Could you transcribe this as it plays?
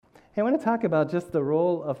Hey, I want to talk about just the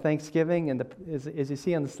role of Thanksgiving and as you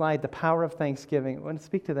see on the slide, the power of Thanksgiving. I want to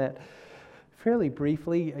speak to that fairly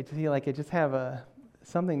briefly. I feel like I just have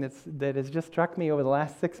something that has just struck me over the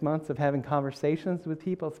last 6 months of having conversations with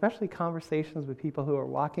people, especially conversations with people who are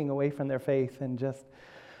walking away from their faith, and just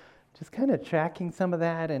kind of tracking some of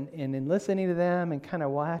that and in listening to them and kind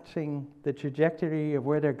of watching the trajectory of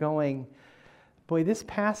where they're going. Boy, this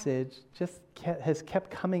passage just has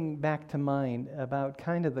kept coming back to mind about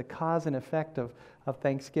kind of the cause and effect of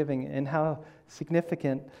Thanksgiving and how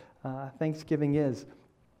significant Thanksgiving is.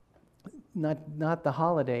 Not the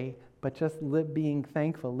holiday, but just being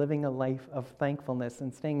thankful, living a life of thankfulness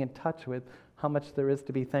and staying in touch with how much there is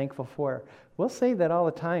to be thankful for. We'll say that all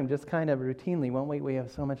the time, just kind of routinely, won't we? We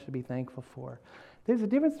have so much to be thankful for. There's a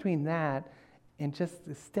difference between that and just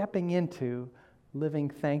stepping into living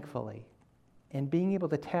thankfully and being able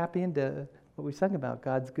to tap into what we sang about,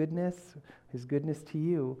 God's goodness, His goodness to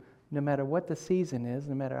you, no matter what the season is,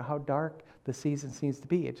 no matter how dark the season seems to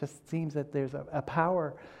be. It just seems that there's a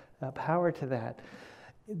power to that.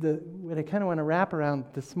 What I kind of want to wrap around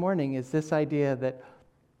this morning is this idea that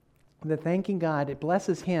thanking God, it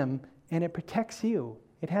blesses Him and it protects you.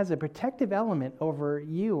 It has a protective element over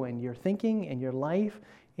you and your thinking and your life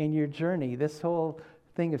and your journey. This whole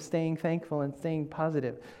thing of staying thankful and staying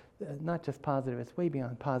positive. Not just positive, it's way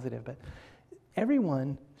beyond positive, but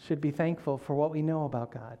everyone should be thankful for what we know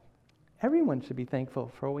about God. Everyone should be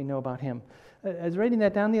thankful for what we know about Him. I was writing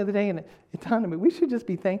that down the other day, and it dawned on me, we should just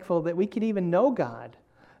be thankful that we can even know God,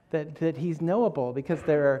 that He's knowable, because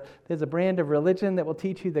there's a brand of religion that will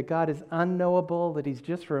teach you that God is unknowable, that He's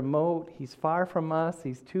just remote, He's far from us,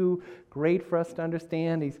 He's too great for us to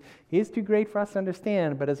understand. He is too great for us to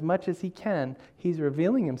understand, but as much as He can, He's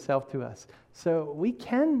revealing Himself to us. So we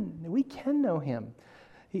can know Him.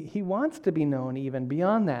 He wants to be known even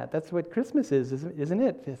beyond that. That's what Christmas is, isn't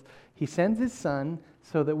it? He sends His Son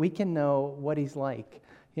so that we can know what He's like.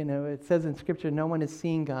 You know, it says in Scripture, no one has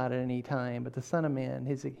seen God at any time, but the Son of Man,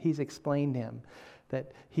 He's explained Him.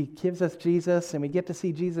 That He gives us Jesus, and we get to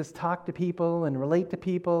see Jesus talk to people and relate to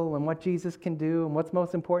people and what Jesus can do and what's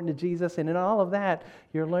most important to Jesus. And in all of that,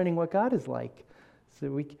 you're learning what God is like. So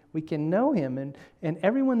we can know Him. And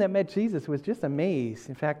everyone that met Jesus was just amazed.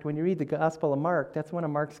 In fact, when you read the Gospel of Mark, that's one of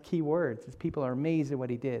Mark's key words, is people are amazed at what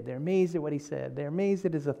He did. They're amazed at what He said. They're amazed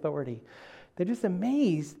at His authority. They're just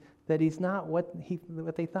amazed that He's not what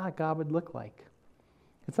they thought God would look like.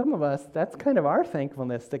 And some of us, that's kind of our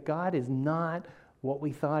thankfulness, that God is not what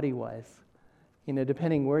we thought He was. You know,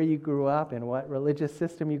 depending where you grew up and what religious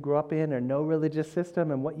system you grew up in or no religious system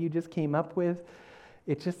and what you just came up with,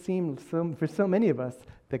 it just seemed for so many of us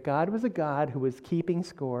that God was a God who was keeping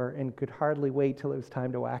score and could hardly wait till it was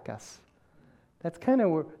time to whack us. That's kind of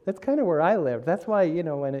where I lived. That's why, you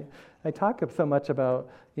know, when I talk so much about,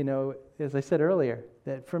 you know, as I said earlier,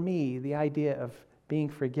 that for me, the idea of being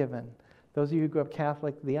forgiven, those of you who grew up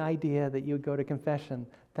Catholic, the idea that you would go to confession,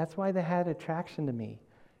 that's why they had attraction to me.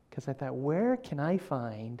 Because I thought, where can I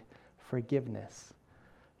find forgiveness?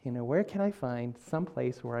 You know, where can I find some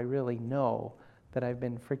place where I really know that I've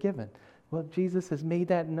been forgiven? Well, Jesus has made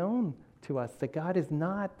that known to us, that God is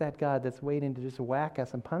not that God that's waiting to just whack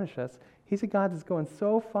us and punish us. He's a God that's going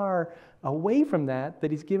so far away from that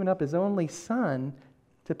He's given up His only Son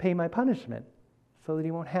to pay my punishment so that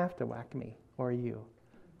He won't have to whack me or you.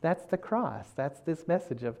 That's the cross. That's this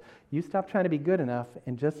message of you stop trying to be good enough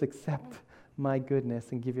and just accept my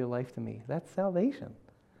goodness and give your life to me. That's salvation.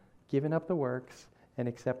 Giving up the works and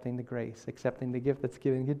accepting the grace, accepting the gift that's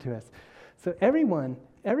given good to us. So everyone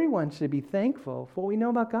should be thankful for what we know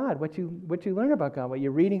about God, what you learn about God, what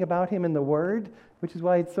you're reading about Him in the Word, which is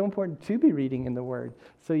why it's so important to be reading in the Word,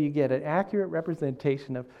 so you get an accurate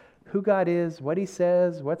representation of who God is, what He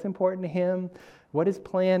says, what's important to Him, what His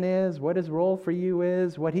plan is, what His role for you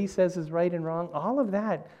is, what He says is right and wrong. All of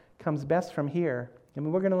that comes best from here. I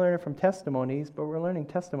mean, we're going to learn it from testimonies, but we're learning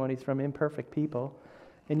testimonies from imperfect people.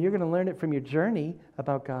 And you're going to learn it from your journey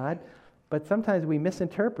about God, but sometimes we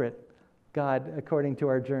misinterpret God according to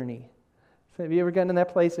our journey. So have you ever gotten in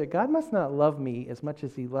that place that God must not love me as much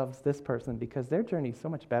as He loves this person because their journey is so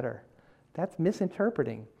much better? That's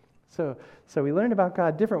misinterpreting. So we learn about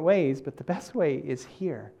God different ways, but the best way is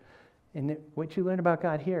here. And what you learn about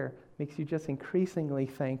God here makes you just increasingly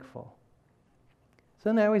thankful. So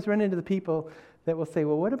then I always run into the people that will say,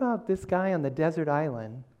 well, what about this guy on the desert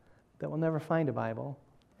island that will never find a Bible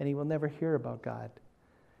and he will never hear about God?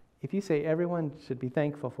 If you say everyone should be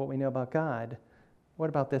thankful for what we know about God, what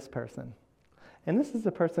about this person? And this is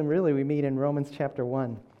the person really we meet in Romans chapter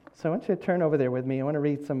 1. So I want you to turn over there with me. I want to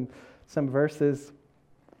read some verses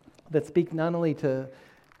that speak not only to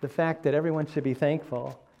the fact that everyone should be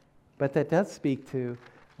thankful, but that does speak to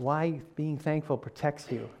why being thankful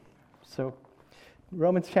protects you. So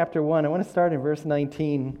Romans chapter 1, I want to start in verse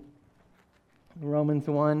 19. Romans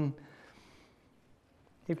 1.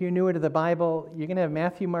 If you're newer to the Bible, you're going to have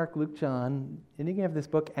Matthew, Mark, Luke, John, and you're going to have this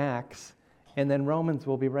book, Acts, and then Romans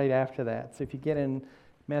will be right after that. So if you get in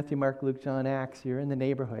Matthew, Mark, Luke, John, Acts, you're in the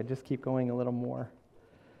neighborhood. Just keep going a little more.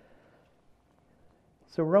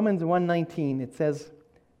 So Romans 1:19, it says,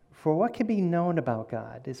 "For what can be known about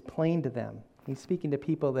God is plain to them." He's speaking to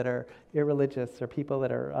people that are irreligious or people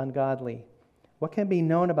that are ungodly. What can be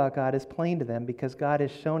known about God is plain to them because God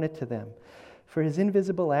has shown it to them. For his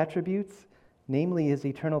invisible attributes, namely his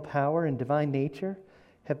eternal power and divine nature,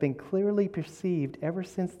 have been clearly perceived ever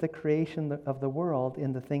since the creation of the world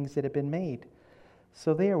in the things that have been made.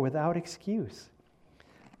 So they are without excuse.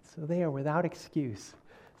 So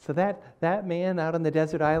that man out on the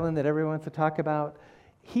desert island that everyone wants to talk about,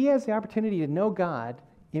 he has the opportunity to know God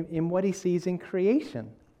in what he sees in creation,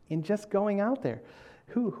 in just going out there.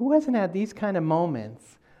 Who hasn't had these kind of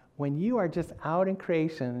moments when you are just out in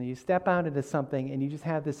creation and you step out into something and you just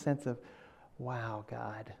have this sense of, wow,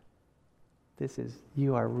 God,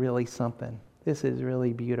 you are really something. This is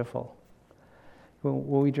really beautiful.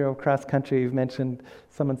 When we drove cross country, we've mentioned,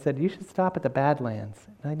 someone said, you should stop at the Badlands.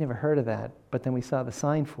 And I'd never heard of that, but then we saw the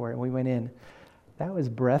sign for it and we went in. That was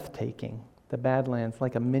breathtaking, the Badlands,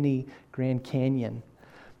 like a mini Grand Canyon.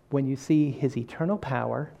 When you see his eternal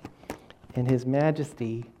power and his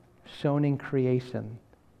majesty shown in creation,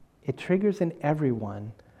 it triggers in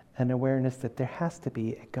everyone an awareness that there has to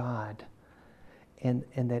be a God, and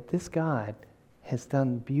that this God has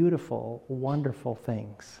done beautiful, wonderful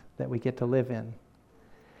things that we get to live in.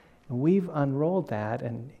 And we've unrolled that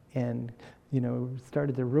and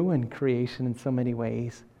started to ruin creation in so many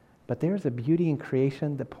ways. But there's a beauty in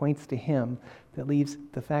creation that points to him, that leaves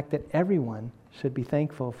the fact that everyone should be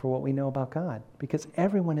thankful for what we know about God, because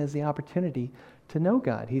everyone has the opportunity to know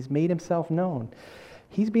God. He's made himself known.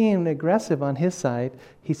 He's being aggressive on his side.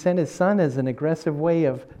 He sent his son as an aggressive way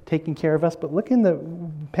of taking care of us. But look in the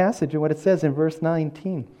passage and what it says in verse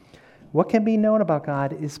 19. What can be known about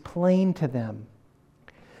God is plain to them.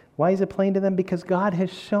 Why is it plain to them? Because God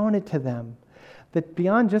has shown it to them. That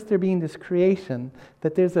beyond just there being this creation,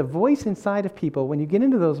 that there's a voice inside of people when you get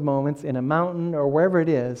into those moments in a mountain or wherever it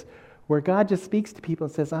is, where God just speaks to people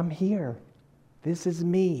and says, I'm here. This is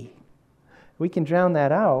me. We can drown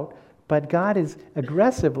that out, but God is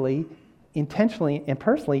aggressively, intentionally, and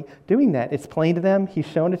personally doing that. It's plain to them. He's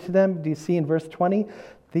shown it to them. Do you see in verse 20?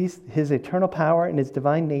 His eternal power and his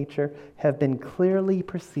divine nature have been clearly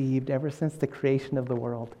perceived ever since the creation of the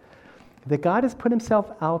world. That God has put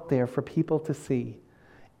himself out there for people to see.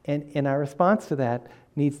 And our response to that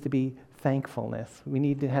needs to be thankfulness. We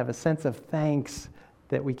need to have a sense of thanks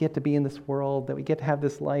that we get to be in this world, that we get to have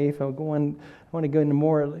this life. I want to go into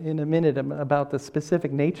more in a minute about the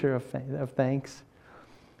specific nature of thanks.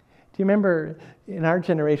 Do you remember in our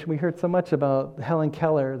generation, we heard so much about Helen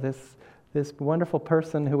Keller, this wonderful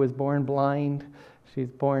person who was born blind. She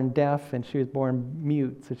was born deaf and she was born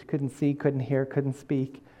mute, so she couldn't see, couldn't hear, couldn't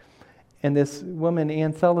speak. And this woman,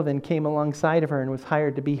 Anne Sullivan, came alongside of her and was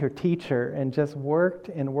hired to be her teacher and just worked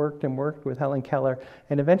and worked and worked with Helen Keller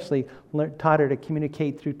and eventually taught her to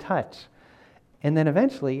communicate through touch. And then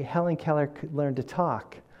eventually, Helen Keller could learn to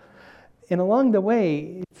talk. And along the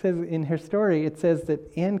way, it says in her story, it says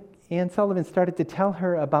that Anne Sullivan started to tell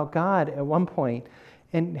her about God at one point.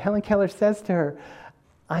 And Helen Keller says to her,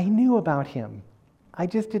 I knew about him. I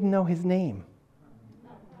just didn't know his name.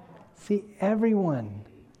 See, everyone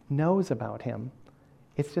knows about him.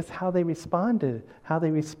 It's just how they respond to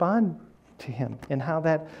him and how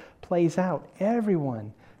that plays out.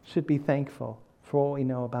 Everyone should be thankful for what we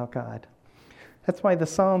know about God. That's why the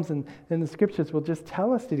Psalms and the Scriptures will just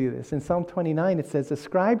tell us to do this. In Psalm 29, it says,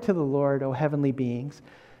 ascribe to the Lord, O heavenly beings.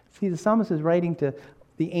 See, the psalmist is writing to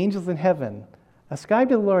the angels in heaven. Ascribe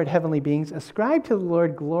to the Lord, heavenly beings. Ascribe to the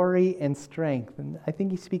Lord glory and strength. And I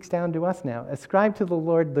think he speaks down to us now. Ascribe to the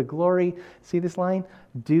Lord the glory. See this line?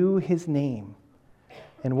 Due his name.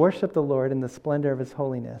 And worship the Lord in the splendor of his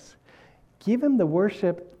holiness. Give him the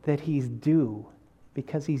worship that he's due.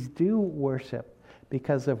 Because he's due worship.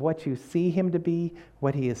 Because of what you see him to be,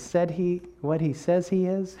 what he says he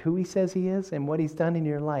is, who he says he is, and what he's done in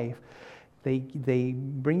your life. They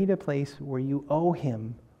bring you to a place where you owe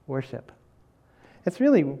him worship. It's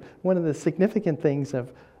really one of the significant things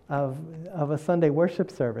of a Sunday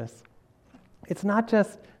worship service. It's not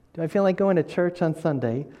just, do I feel like going to church on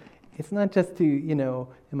Sunday? It's not just to,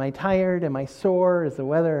 am I tired? Am I sore? Is the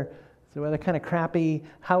weather kind of crappy?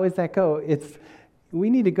 How does that go?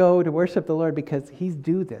 We need to go to worship the Lord because he's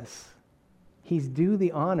due this. He's due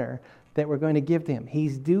the honor that we're going to give to him.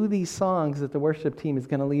 He's due these songs that the worship team is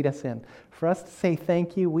going to lead us in. For us to say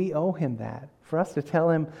thank you, we owe him that. For us to tell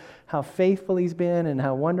him how faithful he's been and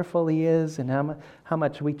how wonderful he is and how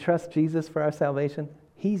much we trust Jesus for our salvation,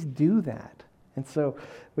 he's due that. And so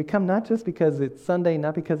we come not just because it's Sunday,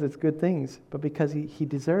 not because it's good things, but because he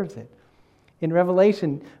deserves it. In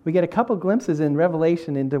Revelation, we get a couple glimpses in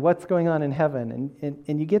Revelation into what's going on in heaven.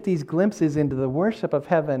 And you get these glimpses into the worship of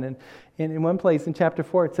heaven. And in one place in chapter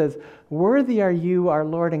 4, it says, "Worthy are you, our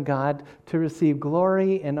Lord and God, to receive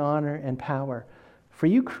glory and honor and power. For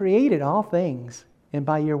you created all things, and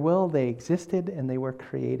by your will they existed and they were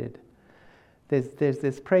created." There's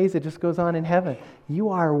this praise that just goes on in heaven. You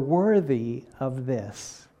are worthy of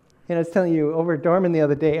this. And I was telling you over at Dorman the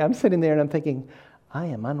other day, I'm sitting there and I'm thinking, I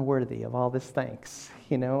am unworthy of all this thanks.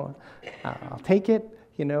 I'll take it.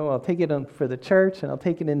 I'll take it for the church and I'll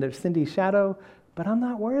take it into Cindy's shadow, but I'm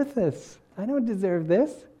not worth this. I don't deserve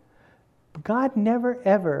this. God never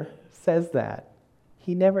ever says that.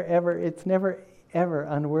 It's never ever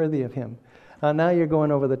unworthy of him. Now you're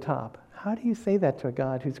going over the top. How do you say that to a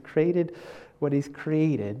God who's created what he's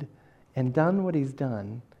created and done what he's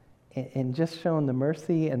done and just shown the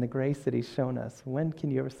mercy and the grace that he's shown us? When can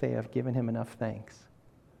you ever say, I've given him enough thanks?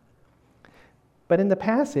 But in the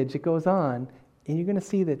passage, it goes on, and you're going to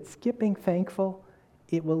see that skipping thankful,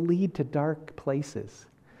 it will lead to dark places.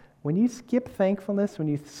 When you skip thankfulness, when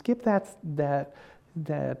you skip that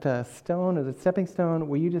stone or the stepping stone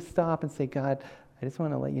where you just stop and say, God, I just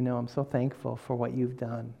want to let you know I'm so thankful for what you've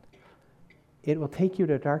done. It will take you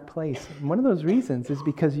to a dark place. And one of those reasons is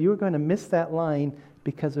because you're going to miss that line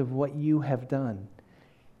because of what you have done.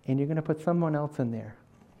 And you're going to put someone else in there.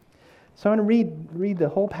 So I want to read the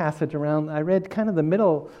whole passage around. I read kind of the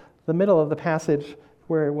middle of the passage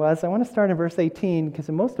where it was. I want to start in verse 18 because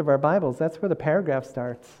in most of our Bibles, that's where the paragraph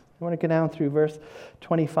starts. I want to go down through verse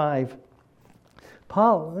 25.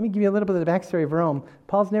 Paul, let me give you a little bit of the backstory of Rome.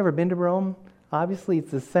 Paul's never been to Rome. Obviously,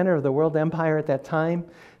 it's the center of the world empire at that time.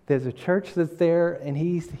 There's a church that's there, and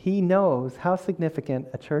he knows how significant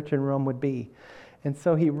a church in Rome would be. And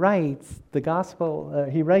so he writes the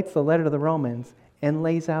letter to the Romans and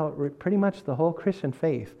lays out pretty much the whole Christian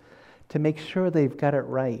faith to make sure they've got it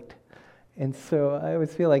right. And so I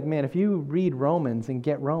always feel like, man, if you read Romans and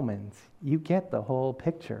get Romans, you get the whole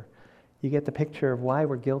picture. You get the picture of why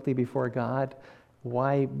we're guilty before God,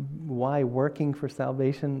 why working for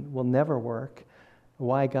salvation will never work,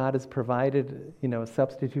 why God has provided, a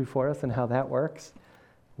substitute for us and how that works,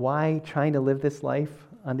 why trying to live this life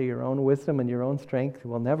under your own wisdom and your own strength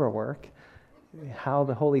will never work, how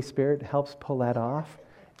the Holy Spirit helps pull that off.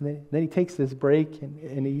 And then he takes this break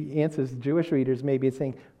and he answers Jewish readers maybe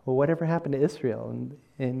saying, well, whatever happened to Israel?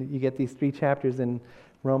 And you get these 3 chapters in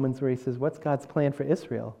Romans where he says, what's God's plan for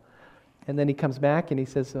Israel? And then he comes back and he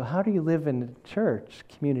says, so how do you live in a church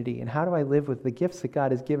community? And how do I live with the gifts that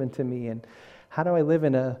God has given to me? And how do I live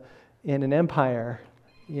in an empire?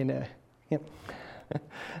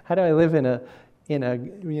 How do I live in an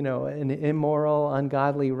immoral,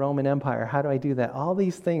 ungodly Roman Empire? How do I do that? All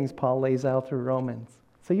these things Paul lays out through Romans.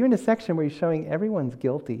 So you're in a section where he's showing everyone's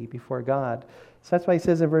guilty before God. So that's why he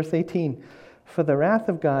says in verse 18, for the wrath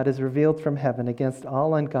of God is revealed from heaven against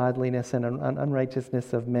all ungodliness and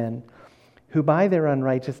unrighteousness of men, who by their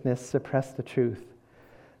unrighteousness suppress the truth.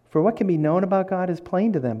 For what can be known about God is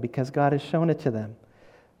plain to them, because God has shown it to them.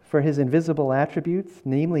 For his invisible attributes,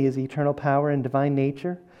 namely his eternal power and divine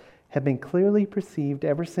nature, have been clearly perceived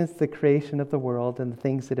ever since the creation of the world and the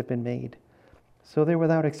things that have been made. So they're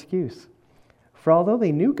without excuse. For although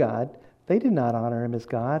they knew God, they did not honor him as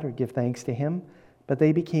God or give thanks to him, but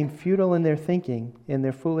they became futile in their thinking, and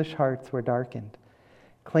their foolish hearts were darkened.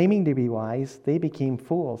 Claiming to be wise, they became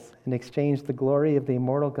fools and exchanged the glory of the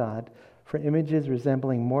immortal God for images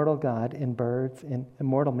resembling mortal God and birds, and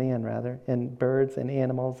immortal man rather, and birds and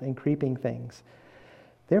animals and creeping things.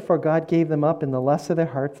 Therefore God gave them up in the lusts of their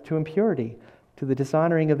hearts to impurity, to the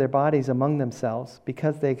dishonoring of their bodies among themselves,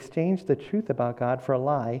 because they exchanged the truth about God for a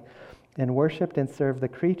lie, and worshipped and served the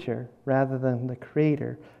creature rather than the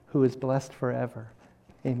Creator, who is blessed forever.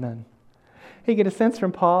 Amen. Hey, get a sense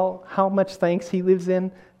from Paul how much thanks he lives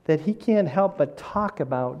in, that he can't help but talk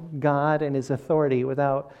about God and his authority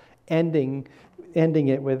without ending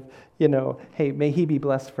it with, hey, may he be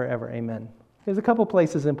blessed forever. Amen. There's a couple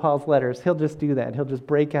places in Paul's letters, he'll just do that. He'll just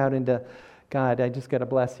break out into, God, I just got to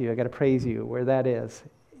bless you. I got to praise you, where that is.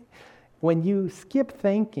 When you skip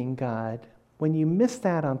thanking God, when you miss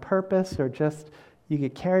that on purpose or just you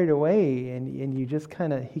get carried away and you just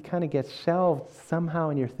he kind of gets shelved somehow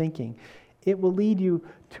in your thinking, it will lead you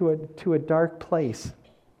to a dark place.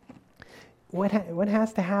 what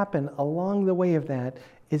has to happen along the way of that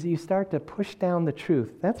is you start to push down the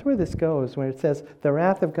truth. That's where this goes, where it says, the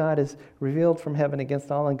wrath of God is revealed from heaven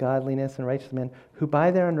against all ungodliness and righteous men who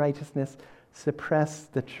by their unrighteousness suppress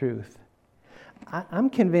the truth. I'm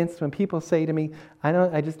convinced when people say to me,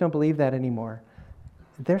 I just don't believe that anymore,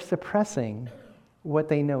 they're suppressing what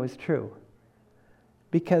they know is true.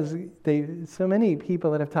 Because so many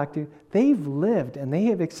people that I've talked to, they've lived and they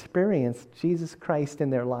have experienced Jesus Christ in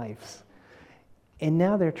their lives. And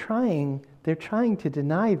now they're trying to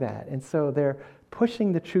deny that. And so they're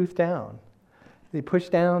pushing the truth down. They push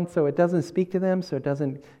down so it doesn't speak to them, so it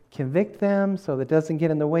doesn't convict them, so that it doesn't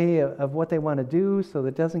get in the way of what they want to do, so that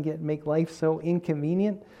it doesn't make life so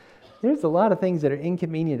inconvenient. There's a lot of things that are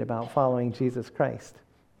inconvenient about following Jesus Christ.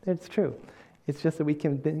 It's true. It's just that we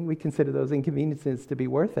consider those inconveniences to be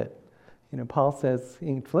worth it. Paul says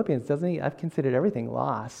in Philippians, doesn't he? I've considered everything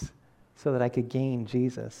loss so that I could gain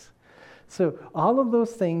Jesus. So all of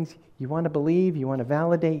those things, you want to believe, you want to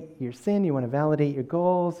validate your sin, you want to validate your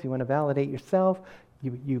goals, you want to validate yourself,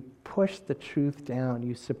 you push the truth down,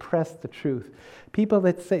 you suppress the truth. People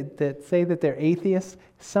that say that they're atheists,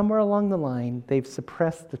 somewhere along the line, they've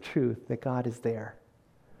suppressed the truth that God is there.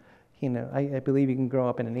 I believe you can grow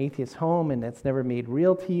up in an atheist home and that's never made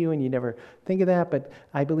real to you and you never think of that, but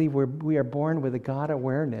I believe we are born with a God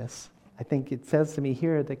awareness. I think it says to me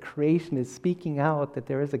here that creation is speaking out that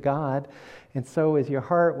there is a God, and so is your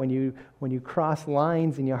heart when you cross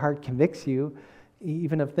lines and your heart convicts you,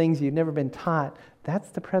 even of things you've never been taught. That's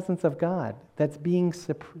the presence of God. That's being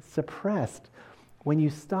suppressed. When you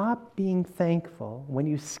stop being thankful, when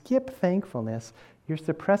you skip thankfulness, you're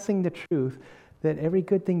suppressing the truth that every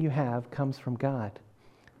good thing you have comes from God.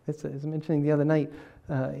 As I was mentioning the other night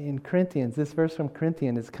in Corinthians, this verse from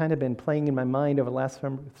Corinthians has kind of been playing in my mind over the last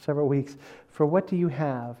several weeks. For what do you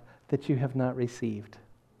have that you have not received?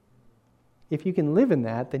 If you can live in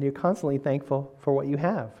that, then you're constantly thankful for what you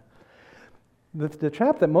have. The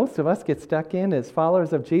trap that most of us get stuck in as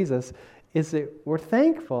followers of Jesus is that we're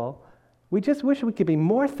thankful. We just wish we could be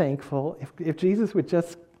more thankful if Jesus would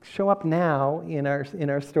just show up now in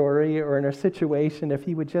our story or in our situation, if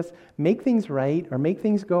he would just make things right or make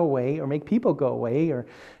things go away or make people go away or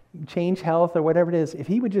change health or whatever it is, if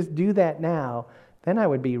he would just do that now, then I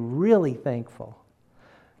would be really thankful.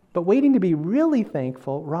 But waiting to be really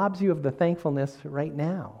thankful robs you of the thankfulness right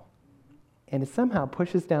now. And it somehow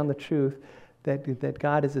pushes down the truth that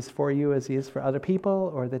God is as for you as he is for other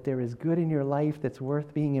people, or that there is good in your life that's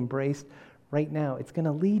worth being embraced right now. It's going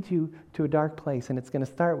to lead you to a dark place, and it's going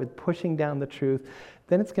to start with pushing down the truth.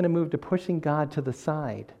 Then it's going to move to pushing God to the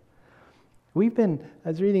side. I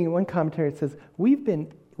was reading in one commentary, it says, we've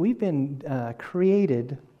been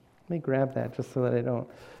created, let me grab that just so that I don't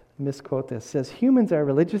misquote this. It says, humans are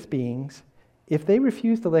religious beings. If they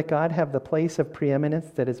refuse to let God have the place of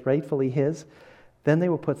preeminence that is rightfully his, then they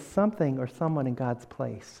will put something or someone in God's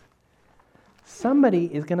place. Somebody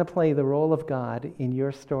is going to play the role of God in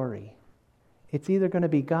your story. It's either going to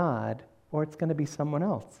be God or it's going to be someone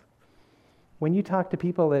else. When you talk to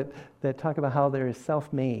people that talk about how they're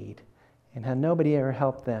self-made and how nobody ever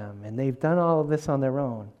helped them and they've done all of this on their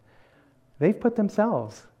own, they've put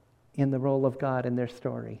themselves in the role of God in their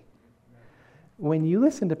story. When you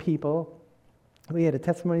listen to people, we had a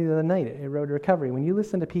testimony the other night at Road to Recovery. When you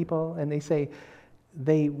listen to people and they say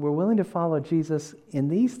they were willing to follow Jesus in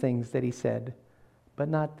these things that he said, but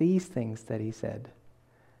not these things that he said,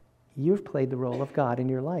 you've played the role of God in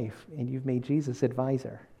your life, and you've made Jesus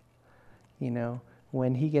advisor.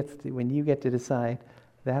 When you get to decide,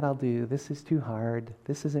 that I'll do, this is too hard,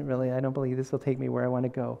 this isn't really, I don't believe this will take me where I want to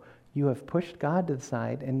go. You have pushed God to the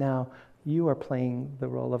side, and now you are playing the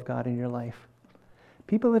role of God in your life.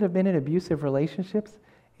 People that have been in abusive relationships,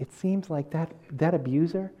 it seems like that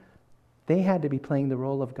abuser, they had to be playing the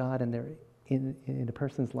role of God in a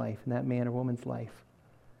person's life, in that man or woman's life,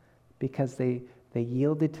 because they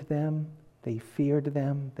yielded to them, they feared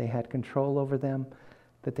them, they had control over them,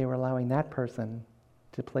 that they were allowing that person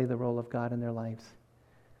to play the role of God in their lives.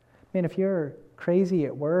 Man, if you're crazy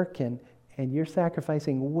at work and you're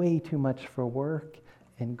sacrificing way too much for work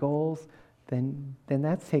and goals, then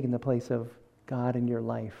that's taking the place of God in your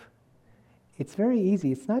life. It's very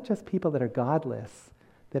easy. It's not just people that are godless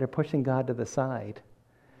that are pushing God to the side.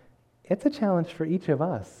 It's a challenge for each of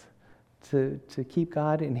us to keep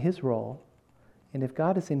God in his role. And if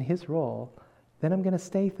God is in his role, then I'm going to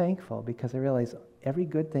stay thankful because I realize every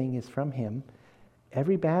good thing is from him.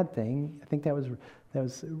 Every bad thing, I think that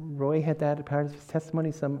was Roy had that part of his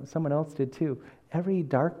testimony, someone else did too. Every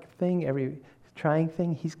dark thing, every trying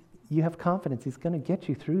thing, you have confidence he's going to get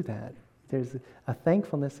you through that. There's a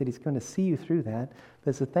thankfulness that he's going to see you through that.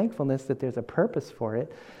 There's a thankfulness that there's a purpose for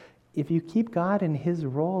it. If you keep God in his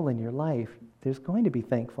role in your life, there's going to be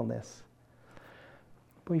thankfulness.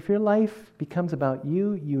 But if your life becomes about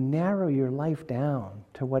you, you narrow your life down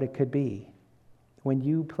to what it could be. When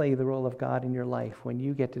you play the role of God in your life, when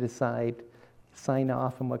you get to decide, sign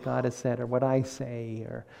off on what God has said or what I say,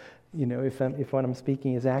 or if what I'm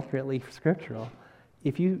speaking is accurately scriptural,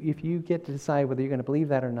 if you get to decide whether you're going to believe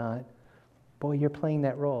that or not, boy, you're playing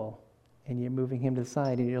that role and you're moving him to the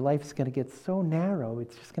side, and your life is going to get so narrow,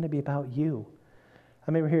 it's just going to be about you. I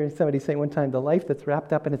remember hearing somebody say one time, the life that's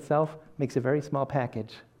wrapped up in itself makes a very small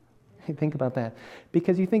package. Think about that.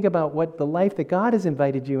 Because you think about what the life that God has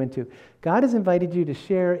invited you into. God has invited you to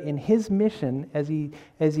share in his mission as he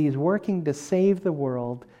is working to save the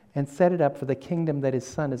world and set it up for the kingdom that his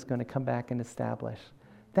son is going to come back and establish.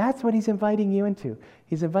 That's what he's inviting you into.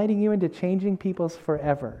 He's inviting you into changing people's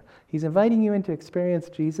forever. He's inviting you into experience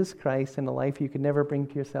Jesus Christ in a life you could never bring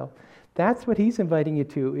to yourself. That's what he's inviting you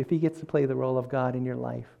to if he gets to play the role of God in your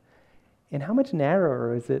life. And how much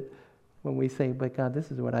narrower is it when we say, but God,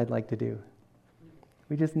 this is what I'd like to do?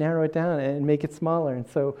 We just narrow it down and make it smaller. And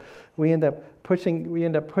so we end up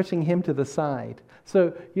pushing him to the side.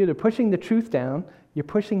 So you're either pushing the truth down, you're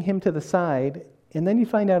pushing him to the side, and then you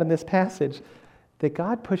find out in this passage that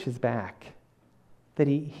God pushes back. That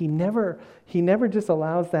he never just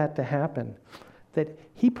allows that to happen. That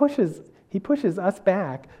he pushes us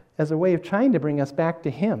back as a way of trying to bring us back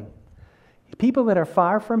to him. People that are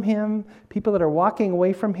far from him, people that are walking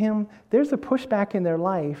away from him, there's a pushback in their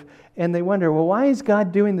life, and they wonder, well, why is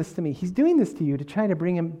God doing this to me? He's doing this to you to try to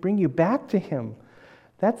bring you back to him.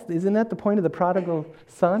 Isn't that the point of the prodigal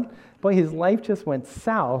son? Boy, his life just went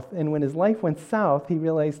south, and when his life went south, he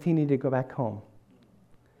realized he needed to go back home.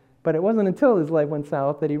 But it wasn't until his life went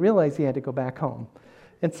south that he realized he had to go back home.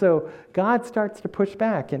 And so God starts to push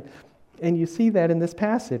back, and you see that in this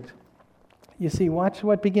passage. You see, watch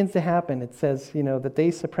what begins to happen. It says, that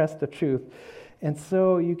they suppressed the truth. And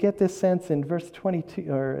so you get this sense in verse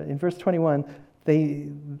 22 or in verse 21,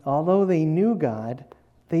 although they knew God,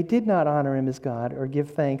 they did not honor him as God or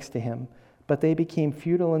give thanks to him, but they became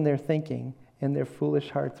futile in their thinking, and their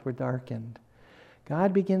foolish hearts were darkened.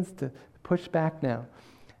 God begins to push back now.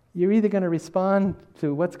 You're either going to respond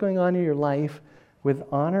to what's going on in your life with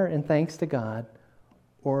honor and thanks to God,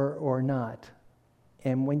 or not.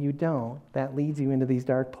 And when you don't, that leads you into these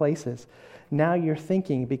dark places. Now your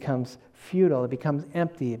thinking becomes futile, it becomes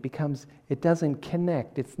empty, it doesn't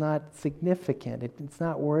connect, it's not significant, it's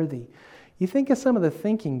not worthy. You think of some of the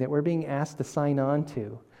thinking that we're being asked to sign on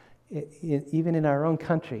to, even in our own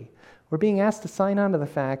country. We're being asked to sign on to the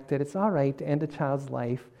fact that it's all right to end a child's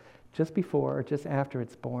life just before or just after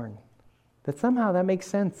it's born. That somehow that makes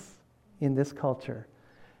sense in this culture.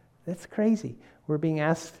 That's crazy. We're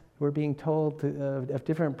being told of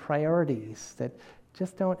different priorities that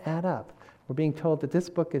just don't add up. We're being told that this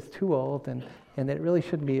book is too old and that it really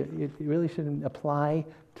shouldn't apply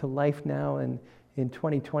to life now and in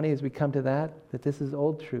 2020 as we come to that this is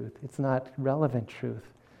old truth. It's not relevant truth.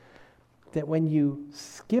 That when you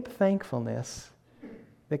skip thankfulness,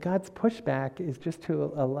 that God's pushback is just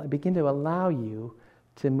to begin to allow you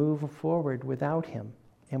to move forward without him.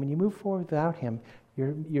 And when you move forward without him,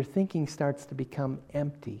 your thinking starts to become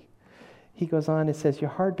empty. He goes on and says, your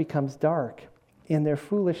heart becomes dark, and their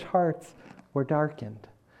foolish hearts were darkened.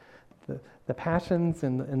 The passions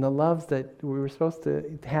and the loves that we were supposed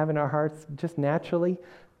to have in our hearts just naturally,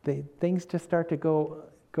 things just start to go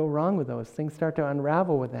wrong with those. Things start to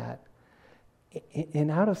unravel with that. And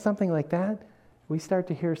out of something like that, we start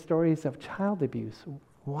to hear stories of child abuse.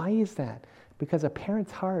 Why is that? Because a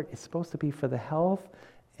parent's heart is supposed to be for the health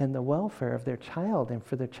and the welfare of their child and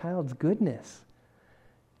for their child's goodness.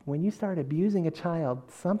 When you start abusing a child,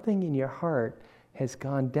 something in your heart has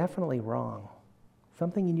gone definitely wrong.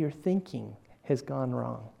 Something in your thinking has gone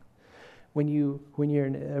wrong. When you're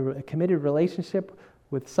in a committed relationship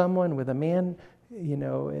with someone, with a man,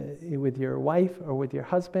 with your wife or with your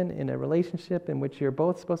husband, in a relationship in which you're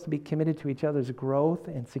both supposed to be committed to each other's growth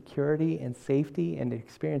and security and safety and to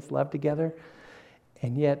experience love together,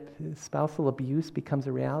 and yet spousal abuse becomes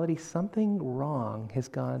a reality, something wrong has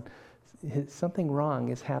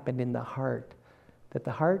happened in the heart, that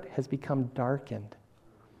the heart has become darkened.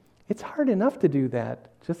 It's hard enough to do that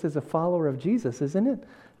just as a follower of Jesus, isn't it?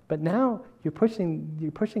 But now you're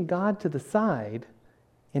pushing God to the side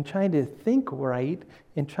and trying to think right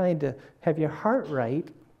and trying to have your heart right.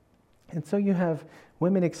 And so you have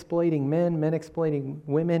women exploiting men exploiting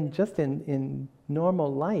women just in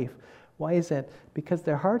normal life. Why is that? Because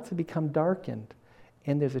their hearts have become darkened.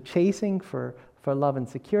 And there's a chasing for for love and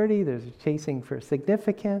security. There's a chasing for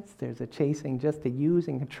significance. There's a chasing just to use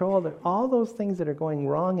and control. There are all those things that are going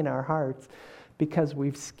wrong in our hearts because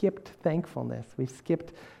we've skipped thankfulness. We've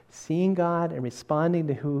skipped seeing God and responding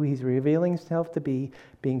to who He's revealing Himself to be,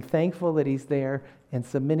 being thankful that He's there, and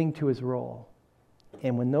submitting to His role.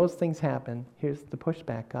 And when those things happen, here's the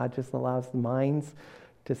pushback. God just allows the minds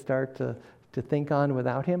to start to think on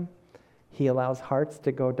without Him. He allows hearts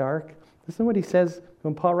to go dark. Listen to what he says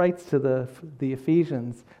when Paul writes to the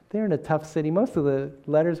Ephesians. They're in a tough city. Most of the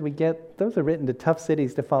letters we get, those are written to tough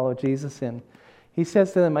cities to follow Jesus in. He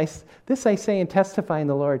says to them, this I say and testify in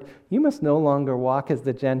the Lord, you must no longer walk as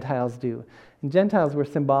the Gentiles do. And Gentiles were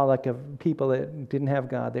symbolic of people that didn't have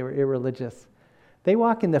God. They were irreligious. They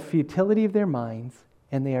walk in the futility of their minds,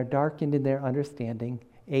 and they are darkened in their understanding,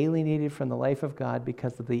 alienated from the life of God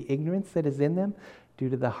because of the ignorance that is in them due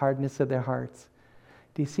to the hardness of their hearts.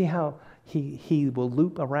 Do you see how he will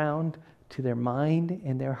loop around to their mind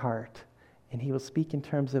and their heart, and he will speak in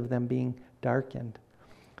terms of them being darkened?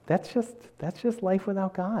 That's just life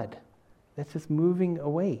without God. That's just moving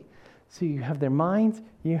away. So you have their minds,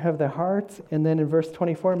 you have their hearts, and then in verse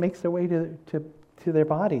 24, it makes their way to their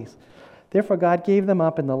bodies. Therefore God gave them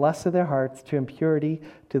up in the lust of their hearts to impurity,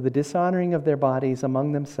 to the dishonoring of their bodies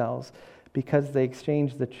among themselves, because they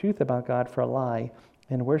exchanged the truth about God for a lie,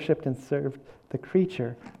 and worshipped and served the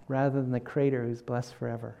creature rather than the Creator who's blessed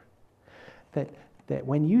forever. That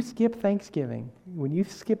when you skip Thanksgiving, when you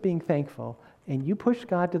skip being thankful, and you push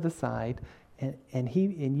God to the side, and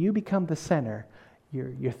you become the center,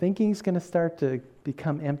 your thinking's going to start to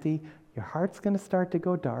become empty, your heart's going to start to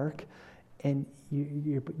go dark, and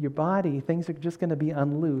your body, things are just going to be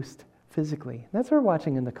unloosed physically. That's what we're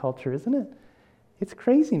watching in the culture, isn't it? It's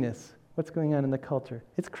craziness, what's going on in the culture.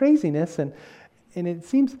 It's craziness, and it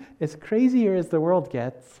seems as crazier as the world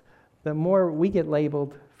gets, the more we get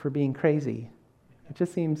labeled for being crazy. It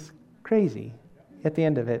just seems crazy at the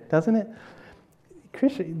end of it, doesn't it?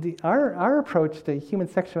 Our approach to human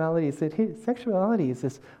sexuality is that sexuality is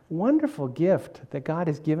this wonderful gift that God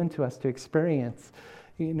has given to us to experience.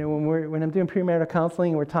 You know, when I'm doing premarital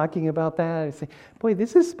counseling and we're talking about that, I say, boy,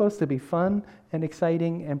 this is supposed to be fun and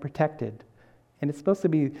exciting and protected. And it's supposed to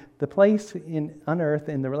be the place on earth,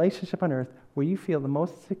 in the relationship on earth, where you feel the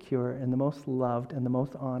most secure and the most loved and the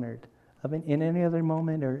most honored of in any other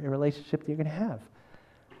moment or a relationship that you're going to have.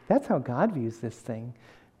 That's how God views this thing.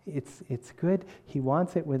 It's good. He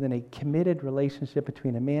wants it within a committed relationship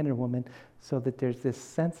between a man and a woman so that there's this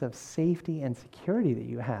sense of safety and security that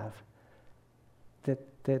you have.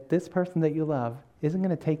 That this person that you love isn't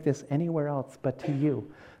going to take this anywhere else but to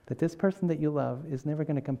you. That this person that you love is never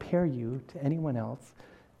going to compare you to anyone else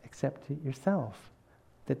except to yourself.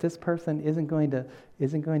 That this person isn't going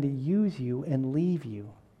to use you and leave you.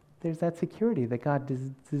 There's that security that God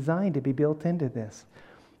designed to be built into this.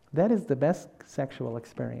 That is the best sexual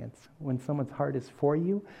experience, when someone's heart is for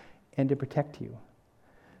you and to protect you.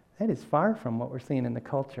 That is far from what we're seeing in the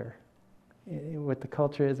culture. What the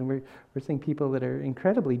culture is, and we're seeing people that are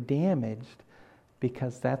incredibly damaged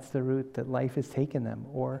because that's the route that life has taken them,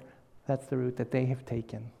 or that's the route that they have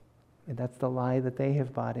taken. And that's the lie that they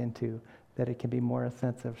have bought into, that it can be more a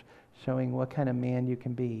sense of showing what kind of man you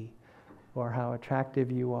can be, or how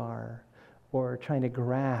attractive you are, or trying to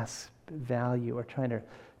grasp value, or trying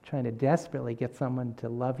to desperately get someone to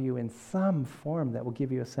love you in some form that will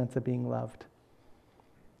give you a sense of being loved.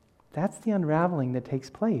 That's the unraveling that takes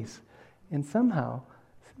place. And somehow,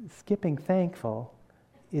 skipping thankful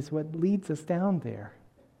is what leads us down there.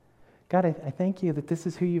 God, I thank you that this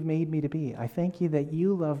is who you've made me to be. I thank you that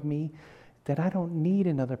you love me, that I don't need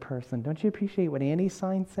another person. Don't you appreciate what Annie's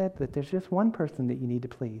sign said? That there's just one person that you need to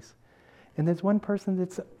please. And there's one person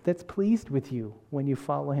that's pleased with you when you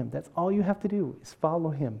follow him. That's all you have to do is follow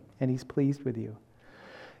him, and he's pleased with you.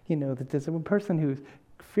 You know, that there's one person who's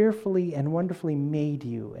fearfully and wonderfully made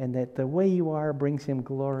you, and that the way you are brings him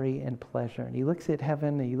glory and pleasure. And he looks at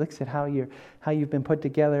heaven, and he looks at how you've been put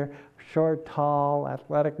together, short, tall,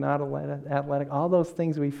 athletic, not athletic, all those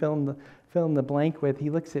things we fill in the blank with. He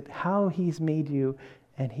looks at how he's made you,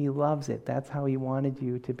 and he loves it. That's how he wanted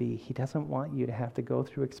you to be. He doesn't want you to have to go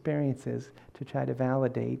through experiences to try to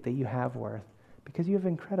validate that you have worth, because you have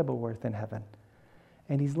incredible worth in heaven.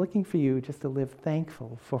 And he's looking for you just to live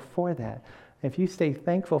thankful for that. If you stay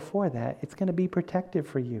thankful for that, it's going to be protective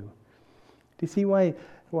for you. Do you see why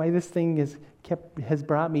this thing has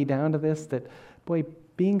brought me down to this? That, boy,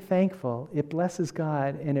 being thankful, it blesses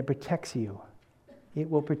God and it protects you. It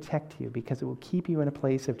will protect you because it will keep you in a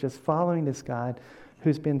place of just following this God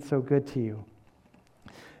who's been so good to you.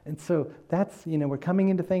 And so that's, we're coming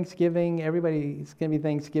into Thanksgiving. Everybody's going to be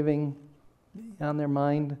Thanksgiving on their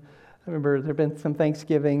mind. remember there have been some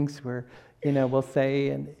Thanksgivings where, we'll say,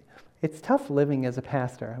 and it's tough living as a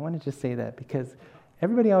pastor. I want to just say that because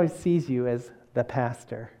everybody always sees you as the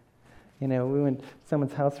pastor. We went to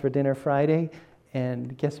someone's house for dinner Friday,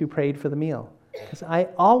 and guess who prayed for the meal? Because I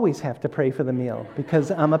always have to pray for the meal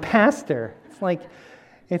because I'm a pastor. It's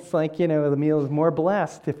like, the meal is more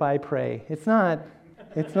blessed if I pray. It's not.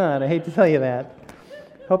 I hate to tell you that.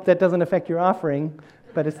 Hope that doesn't affect your offering,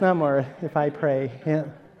 but it's not more if I pray. Yeah.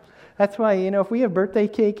 That's why, if we have birthday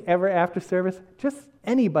cake ever after service, just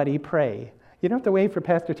anybody pray. You don't have to wait for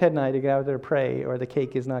Pastor Ted and I to get out there to pray, or the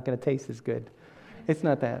cake is not going to taste as good. It's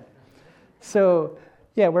not that. So,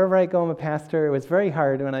 yeah, wherever I go, I'm a pastor. It was very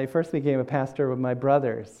hard when I first became a pastor with my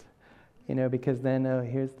brothers, because then,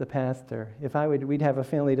 here's the pastor. We'd have a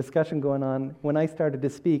family discussion going on. When I started to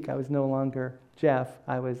speak, I was no longer Jeff.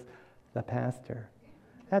 I was the pastor.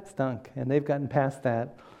 That stunk, and they've gotten past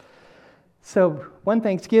that. So one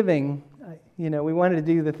Thanksgiving, we wanted to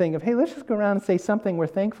do the thing of, hey, let's just go around and say something we're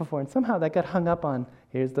thankful for. And somehow that got hung up on,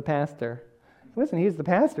 here's the pastor. It wasn't here's the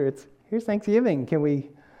pastor, it's here's Thanksgiving. Can we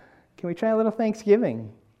try a little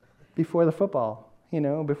Thanksgiving before the football,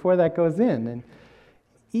 before that goes in? And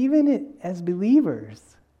even as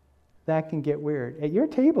believers, that can get weird. At your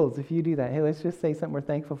tables, if you do that, hey, let's just say something we're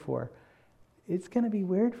thankful for, it's going to be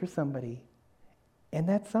weird for somebody. And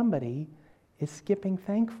that somebody is skipping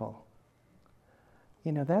thankful.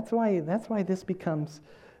 That's why this becomes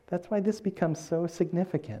so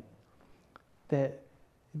significant. That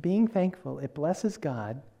being thankful, it blesses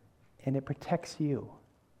God and it protects you.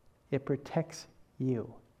 It protects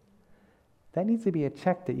you. That needs to be a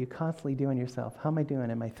check that you constantly do on yourself. How am I doing?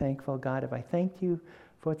 Am I thankful? God, have I thanked you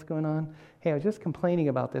for what's going on? Hey, I was just complaining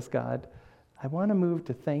about this, God. I want to move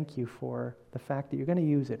to thank you for the fact that you're going to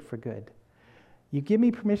use it for good. You give me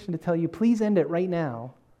permission to tell you, please end it right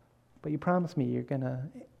now. But you promise me you're gonna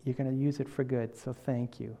use it for good, so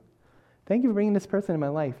thank you. Thank you for bringing this person in my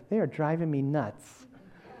life. They are driving me nuts.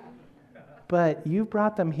 But you've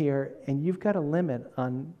brought them here, and you've got a limit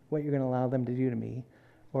on what you're going to allow them to do to me,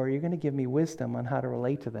 or you're going to give me wisdom on how to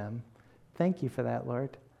relate to them. Thank you for that,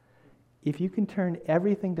 Lord. If you can turn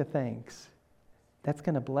everything to thanks, that's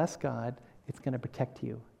going to bless God. It's going to protect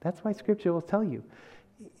you. That's why Scripture will tell you.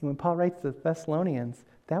 When Paul writes to the Thessalonians,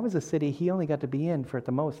 that was a city he only got to be in for at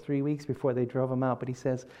the most 3 weeks before they drove him out. But he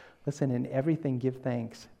says, listen, in everything give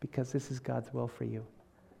thanks because this is God's will for you.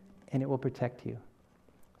 And it will protect you.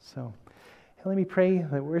 So let me pray.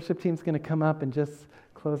 The worship team's going to come up and just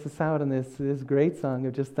close us out on this great song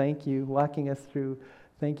of just thank you, walking us through.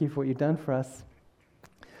 Thank you for what you've done for us.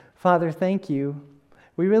 Father, thank you.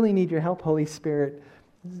 We really need your help, Holy Spirit.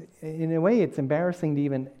 In a way, it's embarrassing to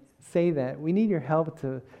even say that. We need your help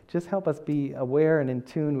to just help us be aware and in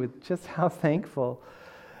tune with just how thankful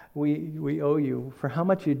we owe you for how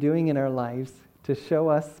much you're doing in our lives, to show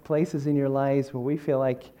us places in your lives where we feel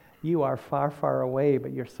like you are far, far away,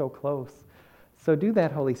 but you're so close. So do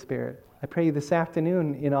that, Holy Spirit. I pray this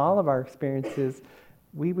afternoon in all of our experiences,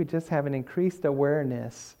 we would just have an increased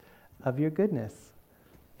awareness of your goodness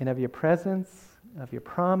and of your presence, of your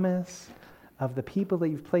promise, of the people that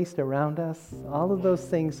you've placed around us, all of those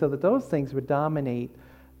things, so that those things would dominate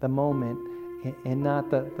the moment and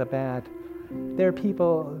not the bad. There are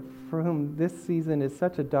people for whom this season is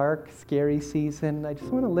such a dark, scary season. I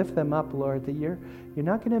just want to lift them up, Lord, that you're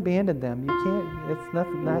not going to abandon them. You can't,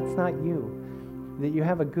 that's not you. That you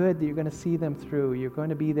have a good, that you're going to see them through. You're going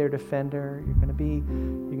to be their defender. You're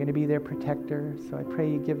going to be their protector. So I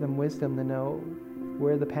pray you give them wisdom to know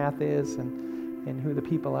where the path is and who the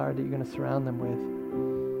people are that you're going to surround them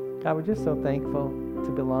with. God, we're just so thankful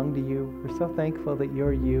to belong to you. We're so thankful that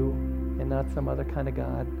you're you and not some other kind of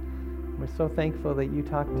God. We're so thankful that you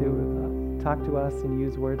talk to us and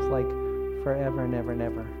use words like forever and ever and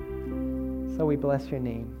ever. So we bless your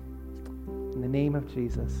name. In the name of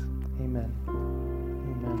Jesus, amen.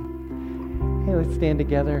 Amen. Hey, let's stand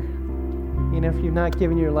together. If you've not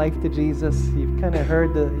given your life to Jesus, you've kind of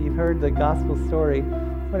heard the gospel story.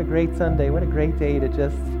 What a great Sunday. What a great day to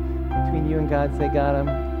just, between you and God, say, God,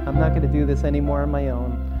 I'm not going to do this anymore on my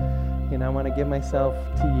own. I want to give myself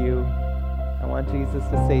to you. I want Jesus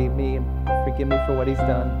to save me and forgive me for what he's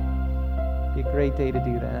done. It'd be a great day to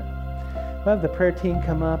do that. We'll have the prayer team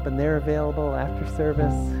come up, and they're available after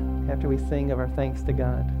service, after we sing of our thanks to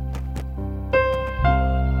God.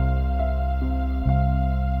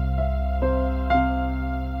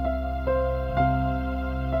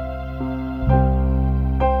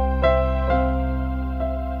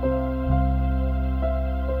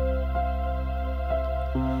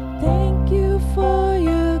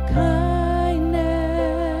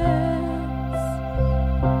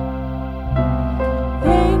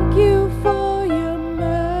 Thank you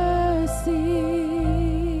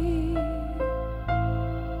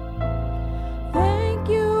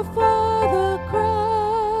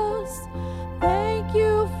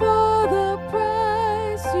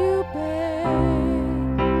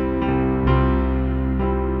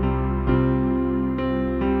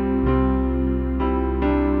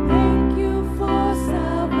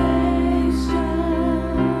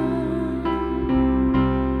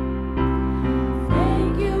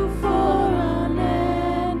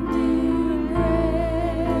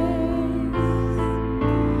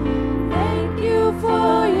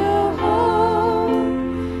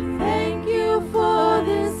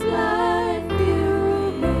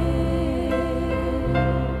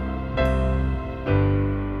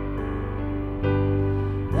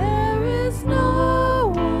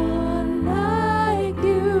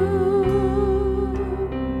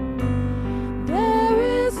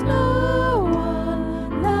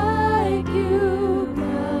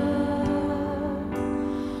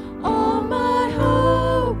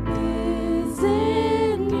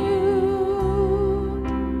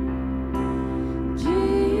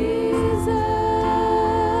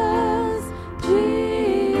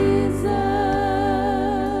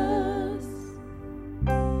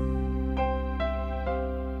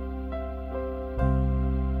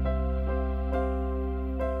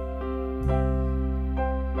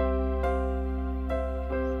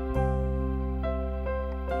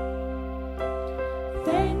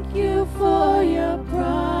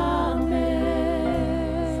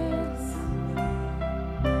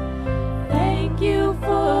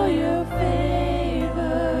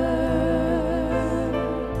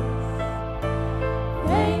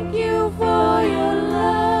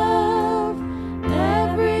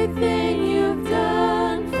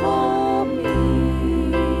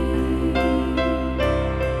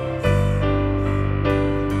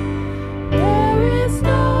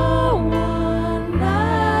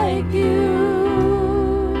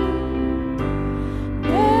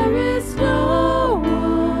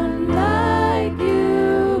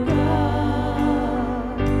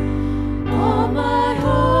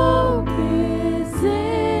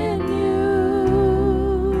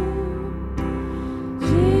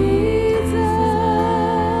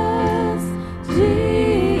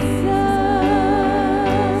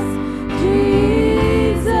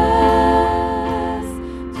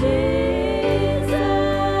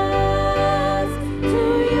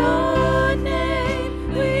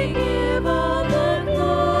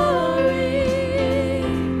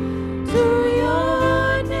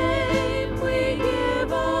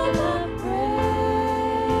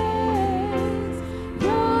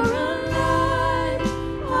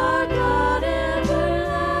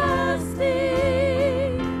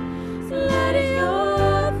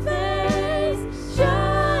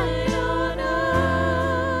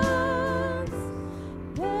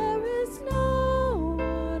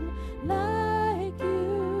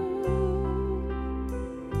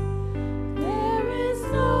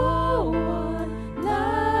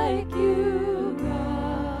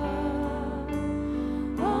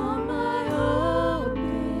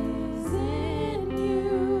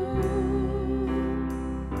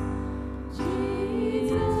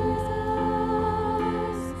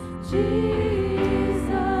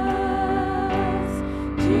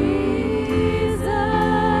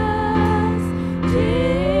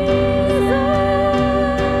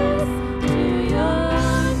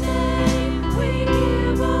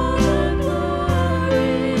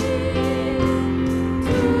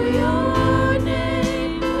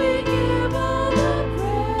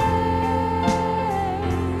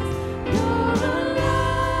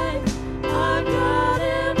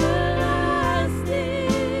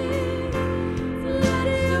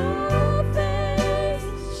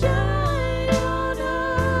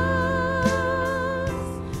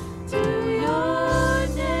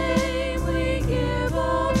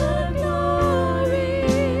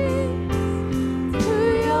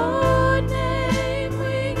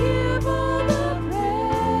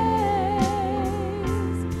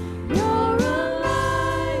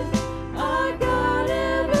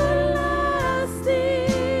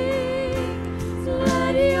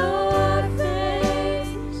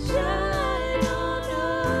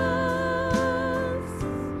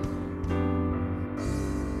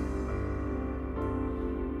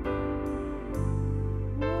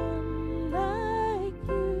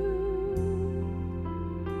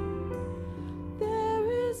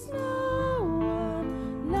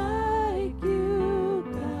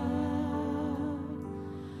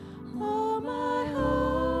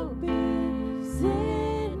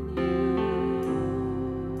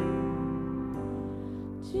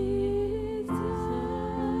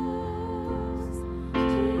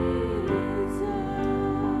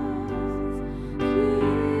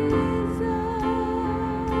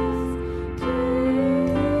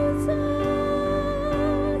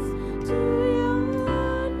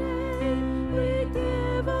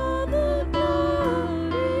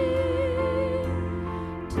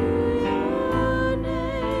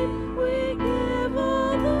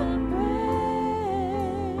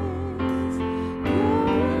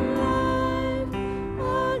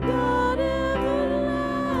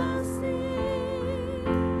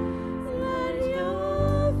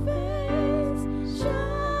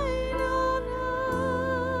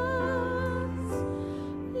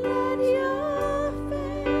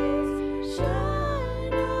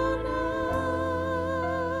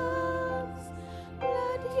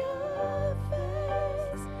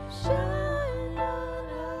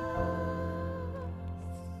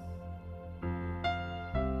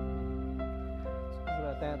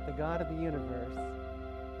The God of the universe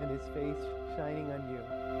and his face shining on you.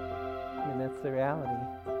 And that's the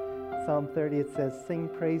reality. Psalm 30, it says, "Sing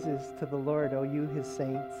praises to the Lord, O you his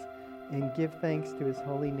saints, and give thanks to his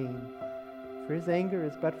holy name. For his anger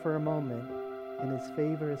is but for a moment, and his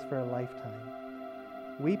favor is for a lifetime.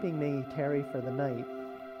 Weeping may tarry for the night,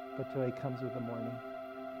 but joy comes with the morning."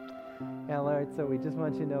 Now, Lord, so we just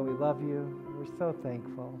want you to know we love you. We're so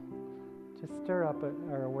thankful. Just stir up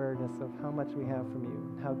our awareness of how much we have from you,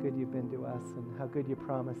 and how good you've been to us, and how good you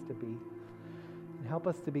promised to be. And help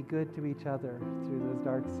us to be good to each other through those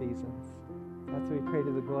dark seasons. That's what we pray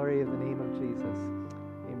to the glory of the name of Jesus.